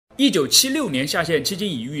1976年下线，迄今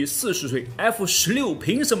已逾40岁 ，F-16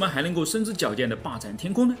凭什么还能够身姿矫健地霸占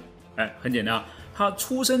天空呢？很简单啊，他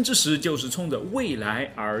出生之时就是冲着未来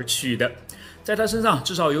而去的。在他身上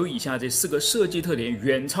至少有以下这4个设计特点，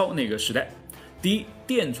远超那个时代。第一，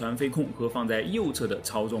电传飞控和放在右侧的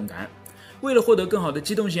操纵杆。为了获得更好的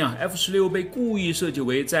机动性，F-16被故意设计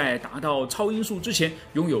为在达到超音速之前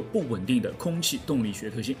拥有不稳定的空气动力学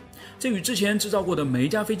特性。这与之前制造过的每一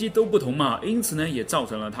架飞机都不同嘛，因此呢，也造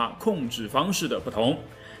成了它控制方式的不同。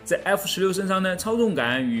在 F-16 身上呢，操纵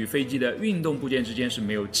杆与飞机的运动部件之间是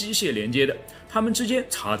没有机械连接的，它们之间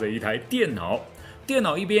插着一台电脑。电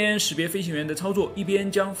脑一边识别飞行员的操作，一边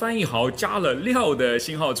将翻译好加了料的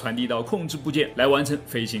信号传递到控制部件，来完成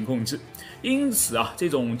飞行控制。因此这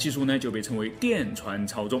种技术呢就被称为电传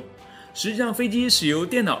操纵。实际上，飞机是由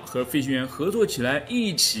电脑和飞行员合作起来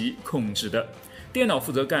一起控制的。电脑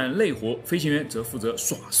负责干累活，飞行员则负责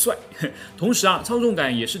耍帅。同时操纵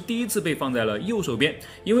杆也是第一次被放在了右手边，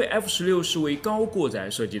因为 F-16是为高过载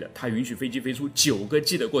设计的，它允许飞机飞出9个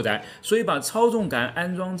G 的过载，所以把操纵杆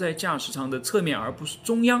安装在驾驶舱的侧面而不是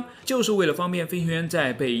中央，就是为了方便飞行员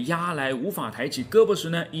在被压来无法抬起胳膊时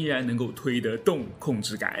呢，依然能够推得动控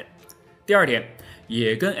制杆。第二点，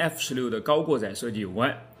也跟 F-16 的高过载设计有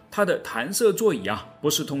关。它的弹射座椅不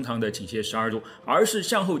是通常的倾斜12度，而是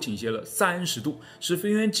向后倾斜了30度，使飞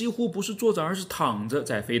行员几乎不是坐着，而是躺着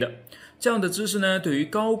在飞的。这样的姿势呢，对于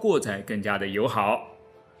高过载更加的友好。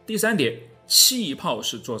第三点，气泡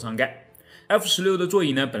式座舱盖。F-16 的座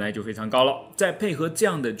椅呢本来就非常高了，再配合这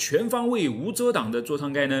样的全方位无遮挡的座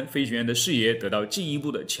舱盖呢，飞行员的视野得到进一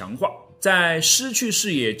步的强化。在失去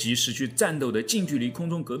视野及失去战斗的近距离空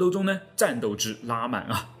中格斗中呢，战斗值拉满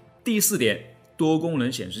第四点，多功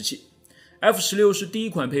能显示器。 F-16 是第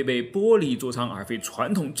一款配备玻璃座舱而非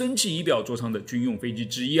传统蒸汽仪表座舱的军用飞机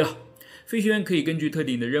之一了。飞行员可以根据特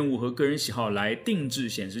定的任务和个人喜好来定制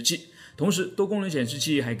显示器，同时多功能显示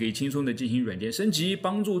器还可以轻松地进行软件升级，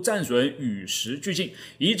帮助战损与时俱进，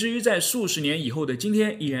以至于在数十年以后的今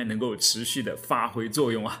天依然能够持续地发挥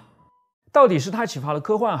作用到底是它启发了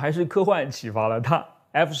科幻，还是科幻启发了它？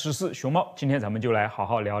 F-14 熊猫，今天咱们就来好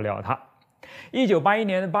好聊聊它。1981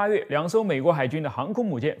年的8月，2艘美国海军的航空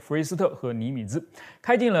母舰弗瑞斯特和尼米兹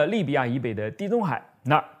开进了利比亚以北的地中海，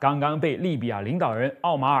那刚刚被利比亚领导人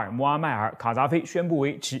奥马尔·穆阿迈尔·卡扎菲宣布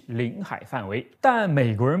为其领海范围。但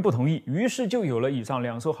美国人不同意，于是就有了以上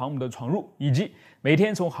2艘航母的闯入，以及每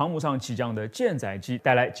天从航母上起降的舰载机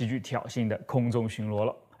带来极具挑衅的空中巡逻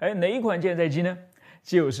了。哪一款舰载机呢？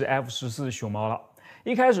就是 F-14 熊猫了。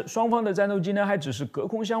一开始，双方的战斗机呢还只是隔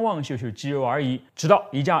空相望，秀秀肌肉而已。直到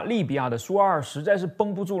一架利比亚的苏22实在是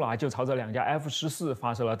绷不住了，就朝着2架 F-14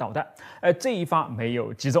发射了导弹。这一发没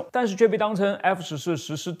有击中，但是却被当成 F-14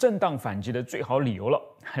实施正当反击的最好理由了。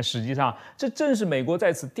实际上，这正是美国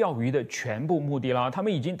在此钓鱼的全部目的了。他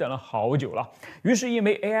们已经等了好久了。于是，一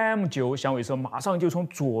枚 AIM-9响尾蛇马上就从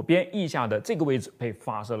左边翼下的这个位置被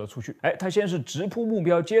发射了出去。它先是直扑目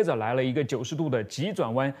标，接着来了一个90度的急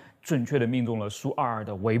转弯，准确地命中了苏22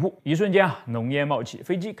的尾部。一瞬间浓烟冒起，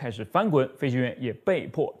飞机开始翻滚，飞行员也被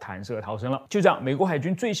迫弹射逃生了。就这样，美国海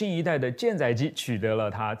军最新一代的舰载机取得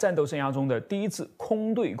了他战斗生涯中的第一次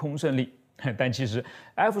空对空胜利。但其实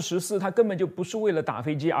F-14 它根本就不是为了打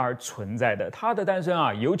飞机而存在的，它的诞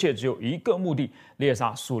生有且只有一个目的，猎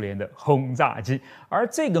杀苏联的轰炸机。而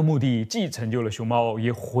这个目的既成就了熊猫，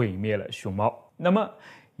也毁灭了熊猫。那么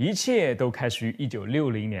一切都开始于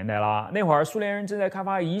1960年代啦。那会儿，苏联人正在开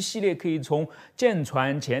发一系列可以从舰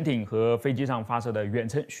船、潜艇和飞机上发射的远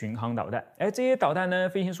程巡航导弹。这些导弹呢，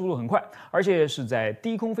飞行速度很快，而且是在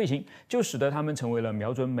低空飞行，就使得它们成为了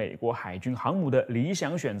瞄准美国海军航母的理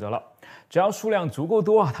想选择了。只要数量足够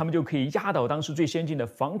多它们就可以压倒当时最先进的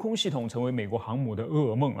防空系统，成为美国航母的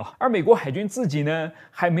噩梦了。而美国海军自己呢，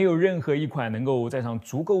还没有任何一款能够载上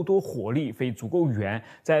足够多火力、飞足够远，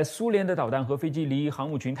在苏联的导弹和飞机离航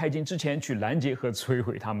母群太近之前去拦截和摧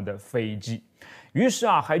毁他们的飞机。于是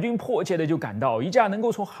海军迫切的就感到，一架能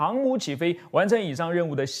够从航母起飞完成以上任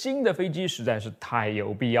务的新的飞机实在是太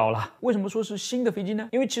有必要了。为什么说是新的飞机呢？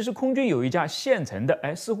因为其实空军有一架现成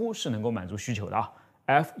的，似乎是能够满足需求的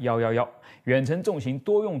F-111远程重型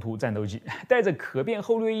多用途战斗机。带着可变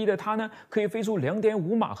后掠翼的它呢，可以飞出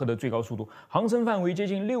2.5马赫的最高速度，航程范围接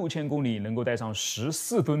近6000公里，能够带上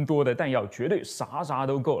14吨多的弹药，绝对啥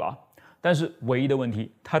都够了。但是唯一的问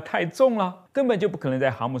题，它太重了，根本就不可能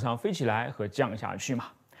在航母上飞起来和降下去嘛。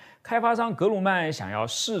开发商格鲁曼想要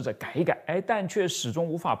试着改一改，但却始终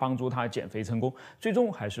无法帮助他减肥成功，最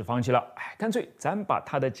终还是放弃了。干脆咱把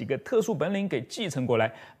他的几个特殊本领给继承过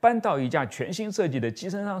来，搬到一架全新设计的机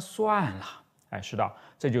身上算了。是的，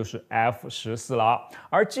这就是 F-14了。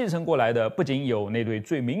而继承过来的不仅有那对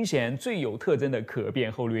最明显、最有特征的可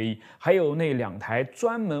变后掠翼，还有那2台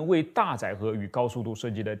专门为大载荷与高速度设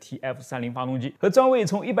计的 TF-30发动机，和专为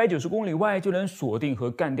从190公里外就能锁定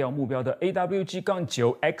和干掉目标的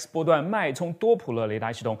AWG-9X 波段脉冲多普勒雷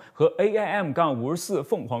达系统和 AIM-54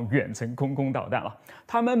凤凰远程空导弹了。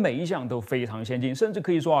它们每一项都非常先进，甚至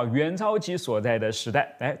可以说远超其所在的时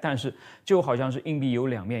代。但是就好像是硬币有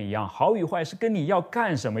2面一样，好与坏是跟你要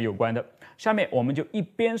干什么有关的。下面我们就一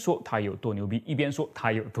边说它有多牛逼，一边说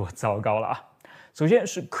它有多糟糕了啊。首先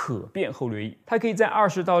是可变后掠翼，它可以在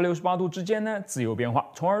20到68度之间呢自由变化，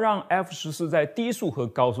从而让 F-14在低速和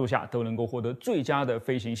高速下都能够获得最佳的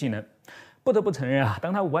飞行性能。不得不承认啊，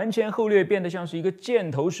当它完全后掠变得像是一个箭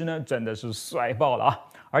头时呢，真的是帅爆了啊！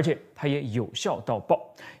而且它也有效到爆。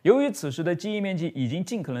由于此时的机翼面积已经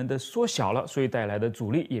尽可能的缩小了，所以带来的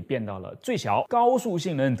阻力也变到了最小，高速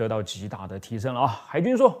性能得到极大的提升了啊！海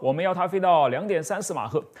军说我们要它飞到2.34马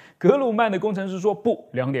赫，格鲁曼的工程师说不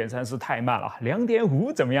，2.34太慢了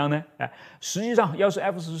，2.5怎么样呢？实际上要是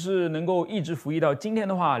F-14能够一直服役到今天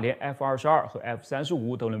的话，连 F-22和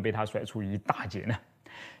F-35都能被它甩出一大截呢。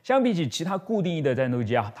相比起其他固定翼的战斗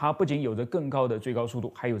机啊，它不仅有着更高的最高速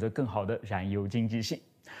度，还有着更好的燃油经济性。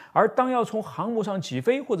而当要从航母上起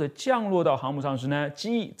飞或者降落到航母上时呢，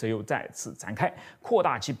机翼则又再次展开，扩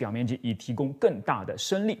大其表面积，以提供更大的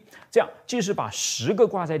升力。这样，即使把10个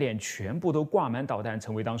挂载点全部都挂满导弹，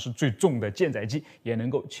成为当时最重的舰载机，也能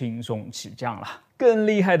够轻松起降了。更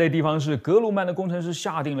厉害的地方是，格鲁曼的工程师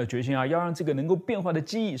下定了决心啊，要让这个能够变化的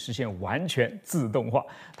机翼实现完全自动化。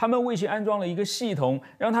他们为其安装了一个系统，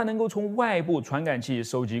让它能够从外部传感器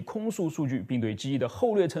收集空速数据，并对机翼的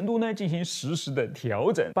后掠程度呢进行实时的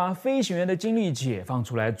调整，把飞行员的精力解放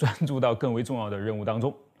出来，专注到更为重要的任务当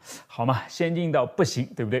中。好嘛，先进到不行，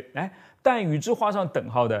对不对？但与之画上等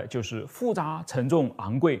号的就是复杂、沉重、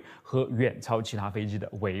昂贵和远超其他飞机的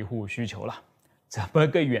维护需求了。怎么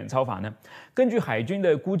个远超法呢？根据海军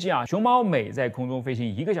的估计啊，熊猫每在空中飞行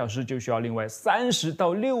1个小时，就需要另外30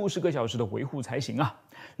到60个小时的维护才行啊。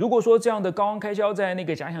如果说这样的高昂开销在那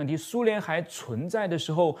个假想敌苏联还存在的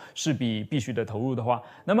时候是必须的投入的话，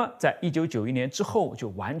那么在1991年之后就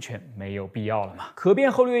完全没有必要了嘛。可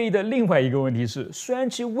变后掠翼的另外一个问题是，虽然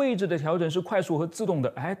其位置的调整是快速和自动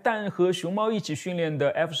的，但和熊猫一起训练的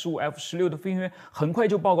F-15、F-16的飞行员很快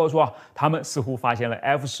就报告说啊，他们似乎发现了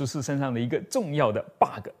F-14身上的一个重要的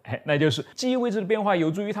bug，那就是机翼位置的变化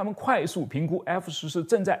有助于他们快速评估 F-14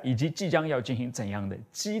正在以及即将要进行怎样的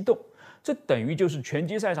机动。这等于就是拳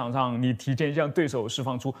击赛场上你提前向对手释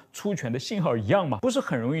放出拳的信号一样嘛，不是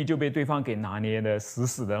很容易就被对方给拿捏的死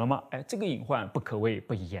死的了吗？这个隐患不可谓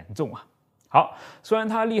不严重啊。好，虽然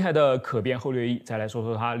它厉害的可变后掠翼，再来说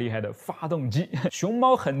说它厉害的发动机。熊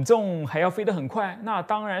猫很重，还要飞得很快，那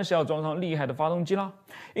当然是要装上厉害的发动机啦。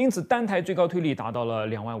因此，单台最高推力达到了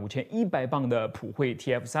25100磅的普惠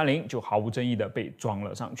TF-30就毫无争议的被装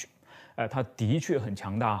了上去。它的确很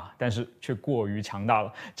强大，但是却过于强大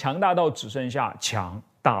了，强大到只剩下强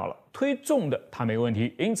大了。推重的它没问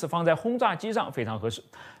题，因此放在轰炸机上非常合适。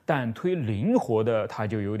但推灵活的它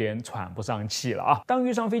就有点喘不上气了啊！当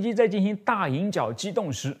遇上飞机在进行大迎角机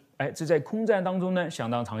动时，这在空战当中呢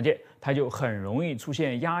相当常见，它就很容易出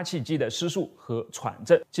现压气机的失速和喘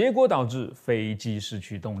震，结果导致飞机失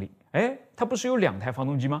去动力。它不是有2台发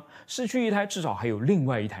动机吗？失去1台，至少还有另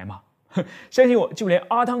外1台嘛。相信我，就连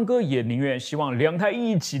阿汤哥也宁愿希望2台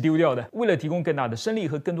一起丢掉的。为了提供更大的升力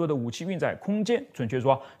和更多的武器运载空间，准确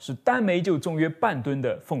说是单枚就重约半吨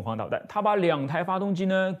的凤凰导弹，他把2台发动机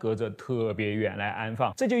呢隔着特别远来安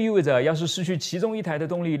放，这就意味着要是失去其中1台的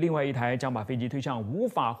动力，另外1台将把飞机推向无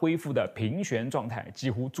法恢复的平旋状态，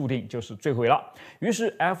几乎注定就是坠毁了。于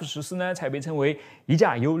是 F-14呢才被称为一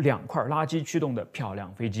架由2块垃圾驱动的漂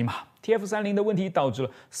亮飞机嘛。TF-30的问题导致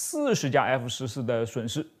了40架 F-14的损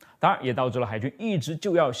失。当然，也导致了海军一直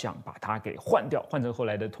就要想把它给换掉，换成后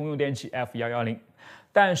来的通用电气 F-110。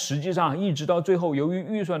但实际上，一直到最后，由于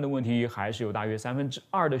预算的问题，还是有大约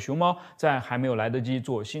2/3的熊猫在还没有来得及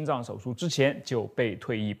做心脏手术之前就被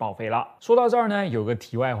退役报废了。说到这儿呢，有个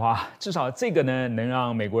题外话，至少这个呢能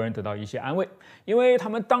让美国人得到一些安慰，因为他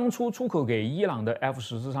们当初出口给伊朗的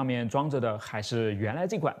F-14上面装着的还是原来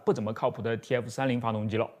这款不怎么靠谱的 TF-30发动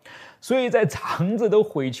机了。所以在肠子都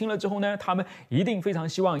悔青了之后呢，他们一定非常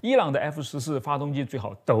希望伊朗的 F-14发动机最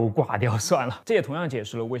好都挂掉算了。这也同样解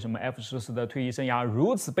释了为什么 F-14的退役生涯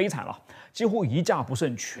如此悲惨了，几乎一架不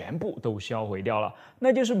剩，全部都销毁掉了。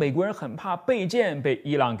那就是美国人很怕备件被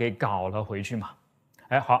伊朗给搞了回去嘛。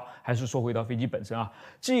好，还是说回到飞机本身啊，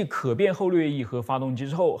继可变后掠翼和发动机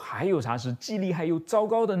之后，还有啥是既厉害又糟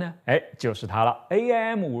糕的呢？就是它了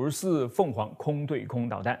 ，AIM-54凤凰空对空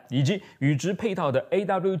导弹以及与之配套的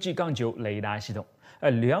AWG-9雷达系统。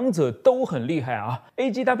两者都很厉害啊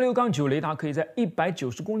 ！AGW-9雷达可以在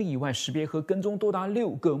190公里以外识别和跟踪多达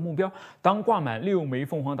6个目标。当挂满6枚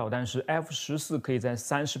凤凰导弹时 ，F-14可以在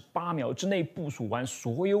38秒之内部署完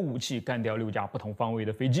所有武器，干掉6架不同方位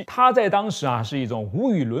的飞机。它在当时是一种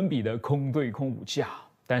无与伦比的空对空武器啊！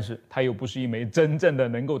但是它又不是一枚真正的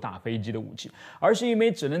能够打飞机的武器，而是一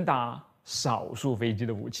枚只能打少数飞机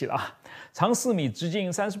的武器了。长4米、直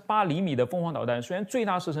径38厘米的凤凰导弹，虽然最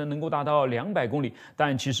大射程能够达到200公里，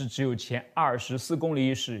但其实只有前24公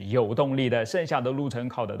里是有动力的，剩下的路程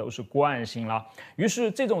靠的都是惯性了。于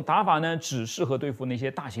是这种打法呢，只适合对付那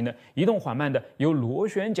些大型的、移动缓慢的、由螺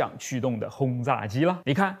旋桨驱动的轰炸机了。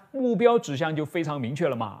你看，目标指向就非常明确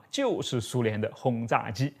了嘛，就是苏联的轰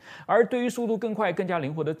炸机。而对于速度更快、更加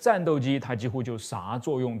灵活的战斗机，它几乎就啥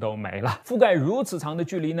作用都没了。覆盖如此长的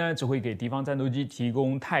距离呢，只会给敌方战斗机提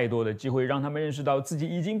供太多的机会，让他们认识到自己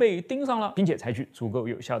已经被盯上了，并且采取足够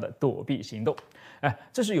有效的躲避行动。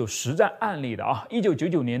这是有实战案例的啊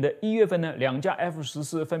！1999年的1月份呢，2架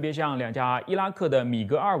F-14分别向2架伊拉克的米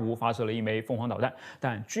格25发射了1枚凤凰导弹，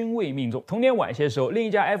但均未命中。同年晚些时候，另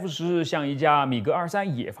一架 F-14向一架米格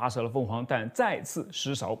23也发射了凤凰，但再次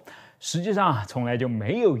失手。实际上，从来就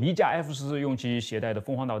没有一架 F-14用其携带的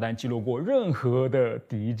凤凰导弹击落过任何的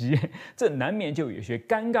敌机，这难免就有些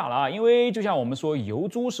尴尬了啊！因为就像我们说油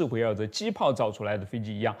猪是围绕着机炮造出来的飞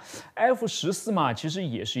机一样 ，F-14嘛，其实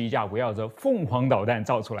也是一架围绕着凤凰导弹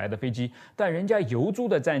造出来的飞机，但人家油猪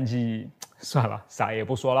的战机。算了，啥也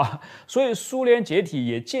不说了。所以苏联解体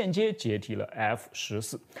也间接解体了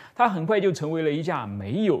F-14，它很快就成为了一架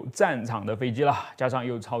没有战场的飞机了，加上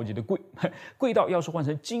又超级的贵，贵到要是换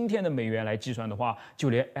成今天的美元来计算的话，就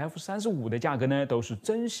连 F-35的价格呢都是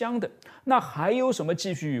真香的。那还有什么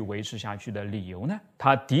继续维持下去的理由呢？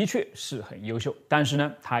它的确是很优秀，但是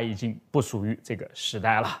呢，它已经不属于这个时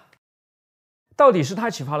代了。到底是它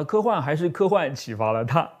启发了科幻，还是科幻启发了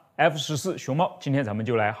它？F-14熊猫，今天咱们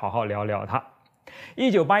就来好好聊聊它。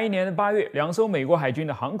1981年的8月，2艘美国海军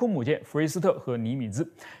的航空母舰弗瑞斯特和尼米兹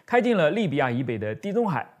开进了利比亚以北的地中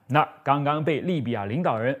海，那刚刚被利比亚领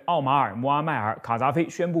导人奥马尔·穆阿迈尔·卡扎菲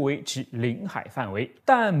宣布为其领海范围。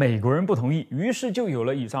但美国人不同意，于是就有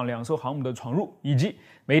了以上2艘航母的闯入，以及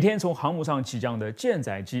每天从航母上起降的舰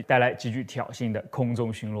载机带来极具挑衅的空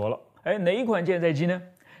中巡逻了。哪一款舰载机呢？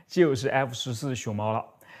就是 F-14熊猫了。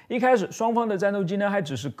一开始，双方的战斗机呢还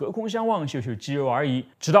只是隔空相望、秀秀肌肉而已。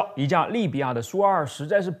直到一架利比亚的苏2实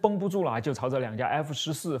在是绷不住了，就朝着2架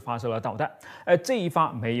F-14发射了导弹。这一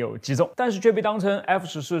发没有击中，但是却被当成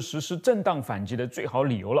F-14实施正当反击的最好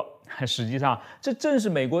理由了。实际上，这正是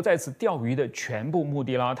美国在此钓鱼的全部目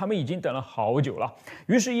的了。他们已经等了好久了。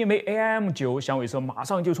于是，一枚 AIM-9响尾蛇马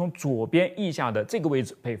上就从左边翼下的这个位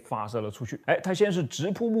置被发射了出去。它先是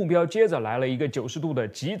直扑目标，接着来了一个90度的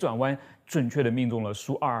急转弯，准确的命中了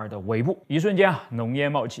苏22的尾部。一瞬间浓烟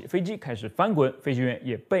冒起，飞机开始翻滚，飞行员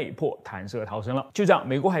也被迫弹射逃生了。就这样，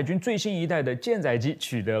美国海军最新一代的舰载机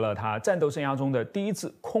取得了他战斗生涯中的第一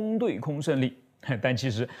次空对空胜利。但其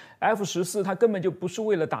实 F-14它根本就不是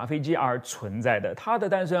为了打飞机而存在的，它的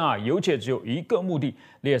诞生有且只有一个目的：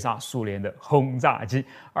猎杀苏联的轰炸机。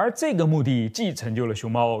而这个目的既成就了熊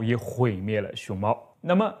猫，也毁灭了熊猫。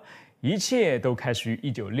那么一切都开始于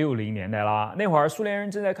1960年代啦。那会儿，苏联人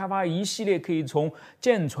正在开发一系列可以从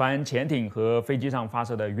舰船、潜艇和飞机上发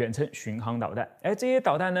射的远程巡航导弹。这些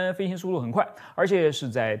导弹呢，飞行速度很快，而且是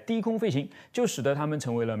在低空飞行，就使得它们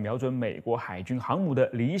成为了瞄准美国海军航母的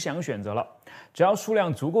理想选择了。只要数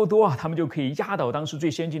量足够多它们就可以压倒当时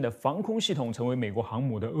最先进的防空系统，成为美国航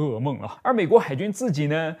母的噩梦了。而美国海军自己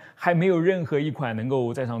呢，还没有任何一款能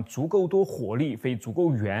够载上足够多火力、飞足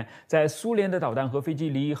够远，在苏联的导弹和飞机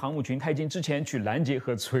离航母群太近之前去拦截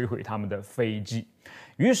和摧毁他们的飞机。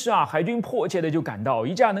于是海军迫切的就感到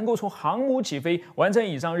一架能够从航母起飞完成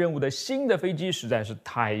以上任务的新的飞机实在是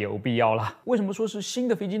太有必要了。为什么说是新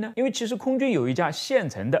的飞机呢？因为其实空军有一架现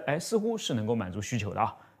成的，似乎是能够满足需求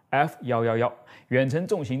的F-111远程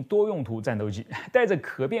重型多用途战斗机，带着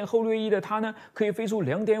可变后掠翼的它呢，可以飞出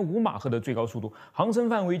2.5马赫的最高速度，航程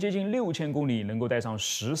范围接近6000公里，能够带上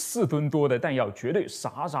14吨多的弹药，绝对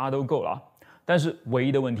啥都够了。但是唯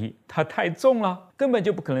一的问题，它太重了，根本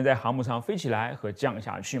就不可能在航母上飞起来和降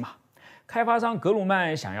下去嘛。开发商格鲁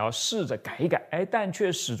曼想要试着改一改，但却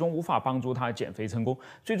始终无法帮助他减肥成功，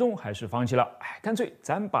最终还是放弃了。干脆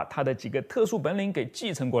咱把他的几个特殊本领给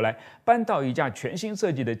继承过来，搬到一架全新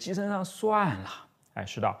设计的机身上算了。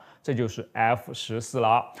是的，这就是 F-14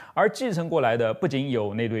了。而继承过来的不仅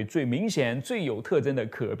有那对最明显、最有特征的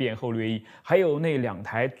可变后掠翼，还有那2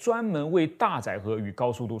台专门为大载荷与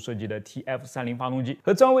高速度设计的 TF-30发动机，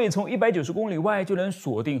和专为从190公里外就能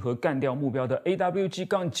锁定和干掉目标的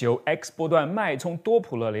AWG-9X 波段脉冲多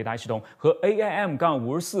普勒雷达系统和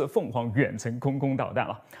AIM-54凤凰远程空导弹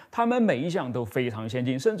了。它们每一项都非常先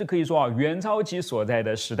进，甚至可以说远超其所在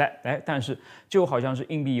的时代。但是就好像是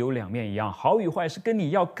硬币有2面一样，好与坏是跟你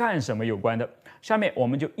要干什么有关的。下面我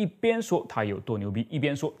们就一边说它有多牛逼，一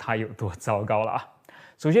边说它有多糟糕了啊。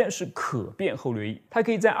首先是可变后掠翼，它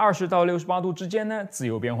可以在20到68度之间呢自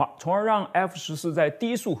由变化，从而让 F-14在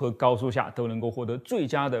低速和高速下都能够获得最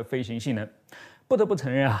佳的飞行性能。不得不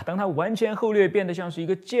承认啊，当它完全后掠变得像是一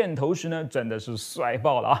个箭头时呢，真的是帅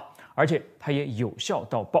爆了啊！而且它也有效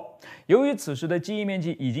到爆。由于此时的机翼面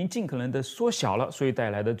积已经尽可能的缩小了，所以带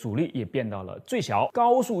来的阻力也变到了最小，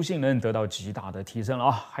高速性能得到极大的提升了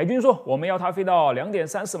啊！海军说我们要它飞到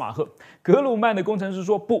2.34马赫，格鲁曼的工程师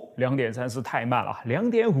说不，2.34太慢了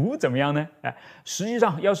，2.5怎么样呢？实际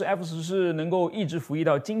上要是 F-14能够一直服役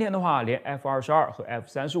到今天的话，连 F-22和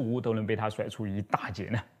F-35都能被它甩出一大截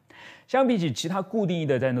呢。相比起其他固定翼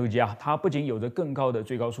的战斗机啊，它不仅有着更高的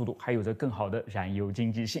最高速度，还有着更好的燃油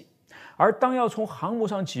经济性。而当要从航母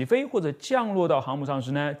上起飞或者降落到航母上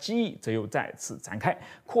时呢，机翼则又再次展开，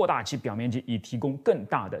扩大其表面积，以提供更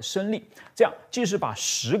大的升力。这样，即使把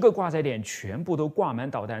10个挂载点全部都挂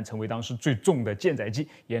满导弹，成为当时最重的舰载机，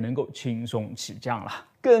也能够轻松起降了。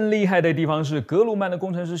更厉害的地方是，格鲁曼的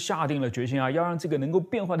工程师下定了决心啊，要让这个能够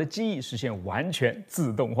变化的机翼实现完全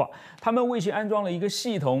自动化。他们为其安装了一个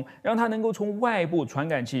系统，让它能够从外部传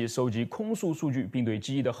感器收集空速数据，并对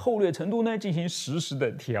机翼的后掠程度呢进行实时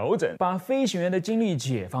的调整，把飞行员的精力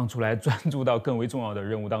解放出来，专注到更为重要的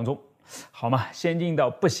任务当中。好嘛，先进到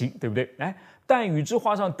不行，对不对？但与之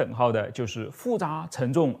画上等号的就是复杂、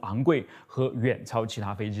沉重、昂贵和远超其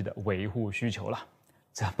他飞机的维护需求了。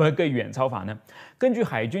怎么个远超法呢？根据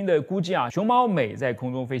海军的估计啊，熊猫每在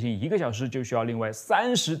空中飞行1个小时，就需要另外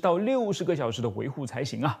30到60个小时的维护才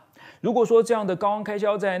行啊。如果说这样的高昂开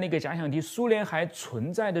销在那个假想敌苏联还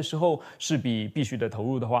存在的时候是必须的投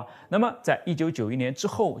入的话，那么在1991年之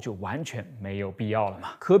后就完全没有必要了嘛。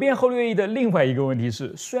可变后掠翼的另外一个问题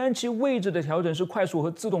是，虽然其位置的调整是快速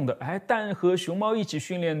和自动的，但和熊猫一起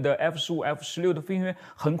训练的 F-15、F-16的飞行员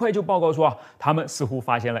很快就报告说啊，他们似乎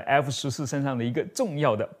发现了 F-14身上的一个重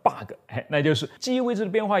要的 bug，那就是机翼位置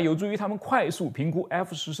的变化有助于他们快速评估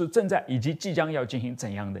F-14正在以及即将要进行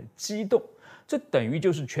怎样的机动。这等于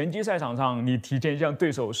就是拳击赛场上你提前向对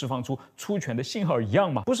手释放出拳的信号一样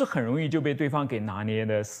嘛，不是很容易就被对方给拿捏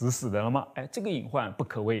的死死的了吗？这个隐患不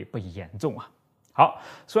可谓不严重啊。好，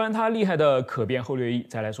虽然它厉害的可变后掠翼，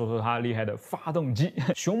再来说说它厉害的发动机。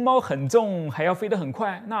熊猫很重，还要飞得很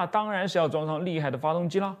快，那当然是要装上厉害的发动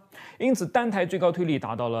机啦。因此，单台最高推力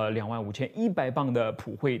达到了25100磅的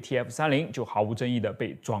普惠 TF-30就毫无争议的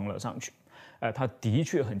被装了上去。它的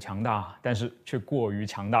确很强大，但是却过于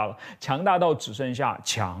强大了，强大到只剩下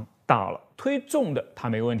强大了。推重的它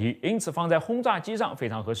没问题，因此放在轰炸机上非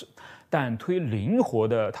常合适。但推灵活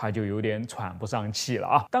的它就有点喘不上气了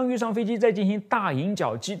啊！当遇上飞机在进行大迎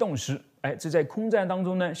角机动时，这在空战当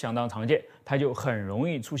中呢相当常见，它就很容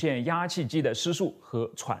易出现压气机的失速和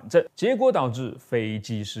喘震，结果导致飞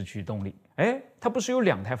机失去动力。它不是有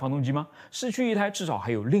2台发动机吗？失去1台，至少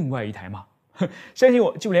还有另外1台嘛。相信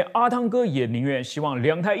我，就连阿汤哥也宁愿希望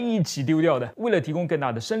2台一起丢掉的。为了提供更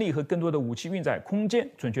大的升力和更多的武器运载空间，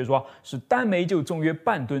准确说是单枚就重约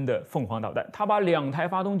半吨的凤凰导弹，他把2台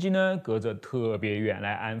发动机呢隔着特别远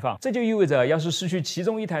来安放。这就意味着，要是失去其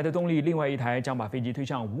中1台的动力，另外1台将把飞机推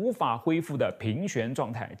向无法恢复的平旋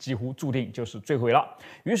状态，几乎注定就是坠毁了。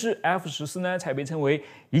于是 F-14呢才被称为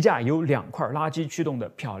一架由2块垃圾驱动的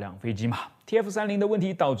漂亮飞机嘛。TF-30的问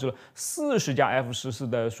题导致了40架 F-14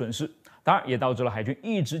的损失。当然，也导致了海军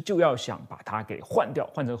一直就要想把它给换掉，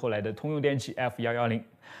换成后来的通用电气 F-110。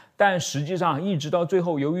但实际上，一直到最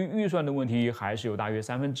后，由于预算的问题，还是有大约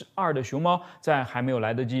2/3的熊猫在还没有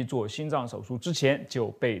来得及做心脏手术之前就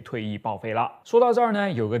被退役报废了。说到这儿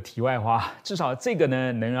呢，有个题外话，至少这个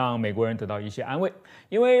呢能让美国人得到一些安慰，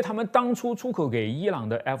因为他们当初出口给伊朗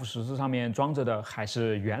的 F-14上面装着的还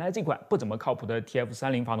是原来这款不怎么靠谱的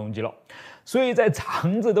TF-30发动机了。所以在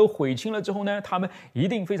肠子都悔青了之后呢，他们一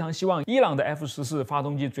定非常希望伊朗的 F-14发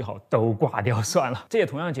动机最好都挂掉算了。这也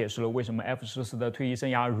同样解释了为什么 F-14的退役生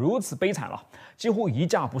涯如此悲惨了，几乎1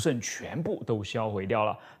架不剩，全部都销毁掉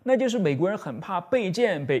了。那就是美国人很怕备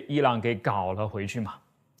件被伊朗给搞了回去嘛。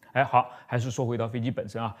好，还是说回到飞机本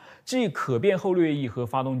身啊，继可变后掠翼和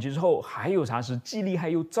发动机之后，还有啥是既厉害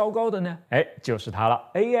又糟糕的呢？就是它了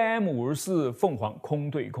 ，AIM-54凤凰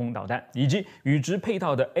空对空导弹以及与之配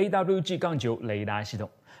套的 AWG-9雷达系统。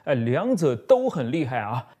两者都很厉害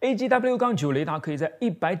啊 ！AGW-9雷达可以在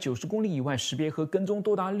190公里以外识别和跟踪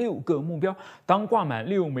多达6个目标。当挂满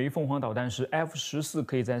6枚凤凰导弹时 ，F-14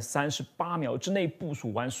可以在38秒之内部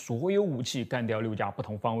署完所有武器，干掉6架不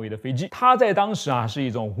同方位的飞机。它在当时是一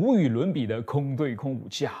种无与伦比的空对空武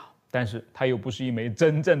器啊！但是它又不是一枚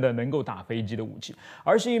真正的能够打飞机的武器，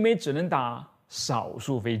而是一枚只能打少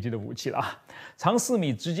数飞机的武器了。长4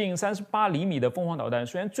米、直径38厘米的凤凰导弹，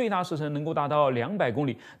虽然最大射程能够达到200公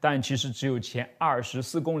里，但其实只有前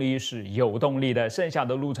24公里是有动力的，剩下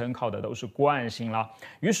的路程靠的都是惯性了。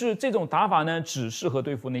于是这种打法呢，只适合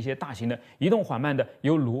对付那些大型的、移动缓慢的、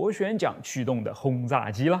由螺旋桨驱动的轰炸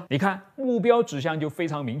机了。你看，目标指向就非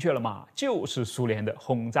常明确了嘛，就是苏联的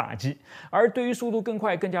轰炸机。而对于速度更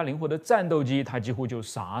快、更加灵活的战斗机，它几乎就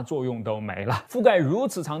啥作用都没了。覆盖如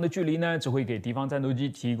此长的距离呢，只会给敌方战斗机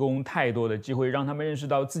提供太多的机会，让他们认识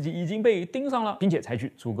到自己已经被盯上了，并且采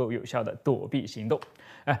取足够有效的躲避行动。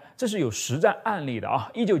这是有实战案例的啊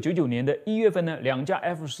！1999年的1月份呢，2架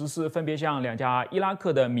F-14分别向2架伊拉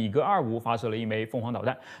克的米格25发射了1枚凤凰导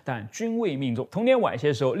弹，但均未命中。同年晚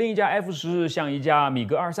些时候，另一架 F-14向1架米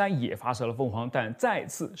格23也发射了凤凰，但再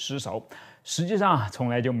次失手。实际上，从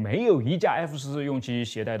来就没有一架 F-14用其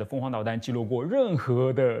携带的凤凰导弹击落过任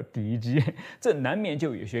何的敌机，这难免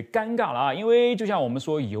就有些尴尬了啊！因为就像我们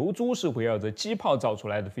说油猪是围绕着机炮造出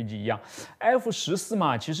来的飞机一样 ，F-14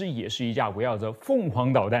嘛，其实也是一架围绕着凤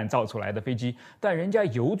凰导弹造出来的飞机，但人家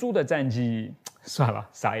油猪的战机。算了，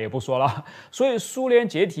啥也不说了。所以苏联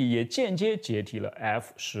解体也间接解体了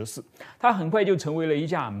F-14，它很快就成为了一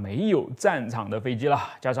架没有战场的飞机了，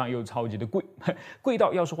加上又超级的贵，贵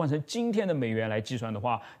到要是换成今天的美元来计算的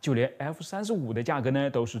话，就连 F-35的价格呢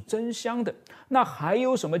都是真香的。那还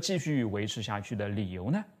有什么继续维持下去的理由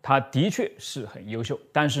呢？它的确是很优秀，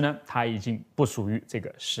但是呢，它已经不属于这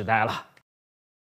个时代了。